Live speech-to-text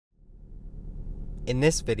In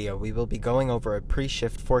this video, we will be going over a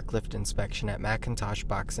pre-shift forklift inspection at McIntosh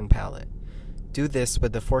Box and Pallet. Do this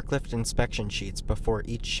with the forklift inspection sheets before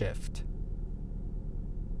each shift.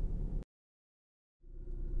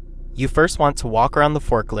 You first want to walk around the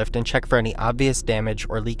forklift and check for any obvious damage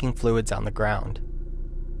or leaking fluids on the ground.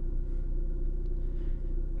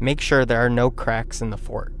 Make sure there are no cracks in the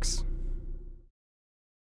forks.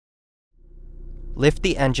 Lift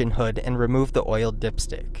the engine hood and remove the oil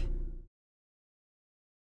dipstick.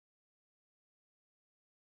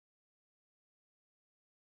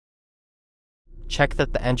 Check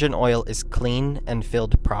that the engine oil is clean and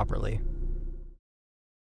filled properly.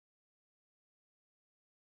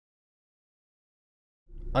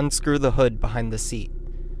 Unscrew the hood behind the seat.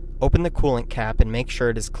 Open the coolant cap and make sure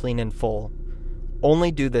it is clean and full.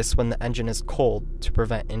 Only do this when the engine is cold to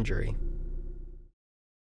prevent injury.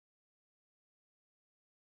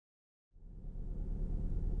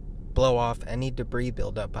 Blow off any debris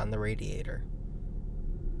buildup on the radiator.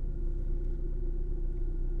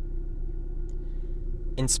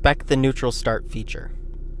 Inspect the neutral start feature.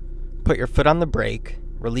 Put your foot on the brake,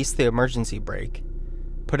 release the emergency brake,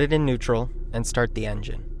 put it in neutral, and start the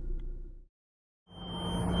engine.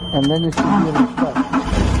 And then you should be able to start.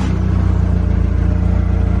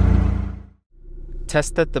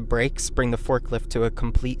 Test that the brakes bring the forklift to a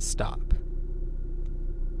complete stop.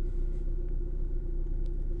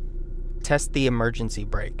 Test the emergency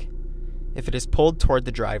brake. If it is pulled toward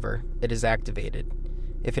the driver, it is activated.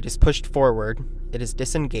 If it is pushed forward, it is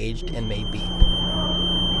disengaged and may beep.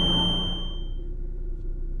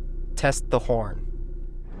 Test the horn.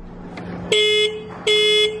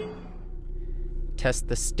 Test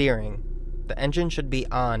the steering. The engine should be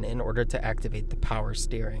on in order to activate the power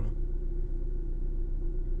steering.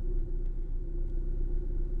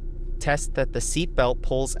 Test that the seatbelt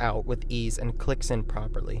pulls out with ease and clicks in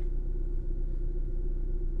properly.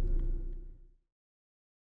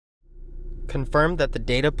 Confirm that the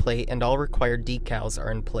data plate and all required decals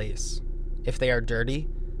are in place. If they are dirty,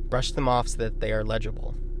 brush them off so that they are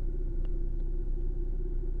legible.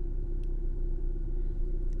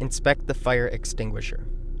 Inspect the fire extinguisher.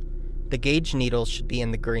 The gauge needle should be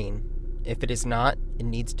in the green. If it is not, it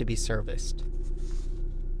needs to be serviced.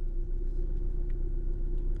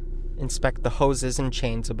 Inspect the hoses and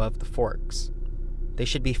chains above the forks. They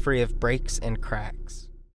should be free of breaks and cracks.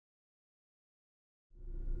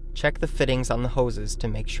 Check the fittings on the hoses to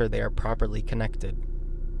make sure they are properly connected.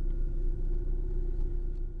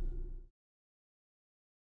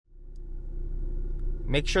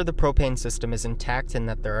 Make sure the propane system is intact and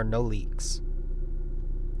that there are no leaks.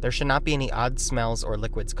 There should not be any odd smells or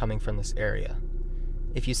liquids coming from this area.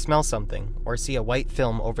 If you smell something or see a white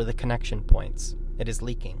film over the connection points, it is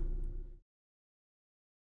leaking.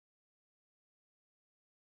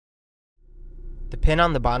 The pin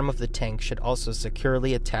on the bottom of the tank should also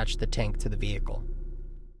securely attach the tank to the vehicle.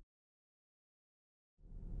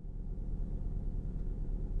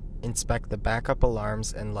 Inspect the backup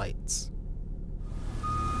alarms and lights.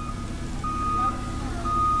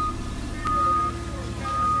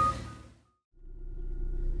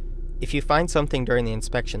 If you find something during the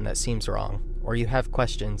inspection that seems wrong, or you have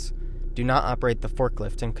questions, do not operate the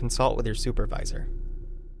forklift and consult with your supervisor.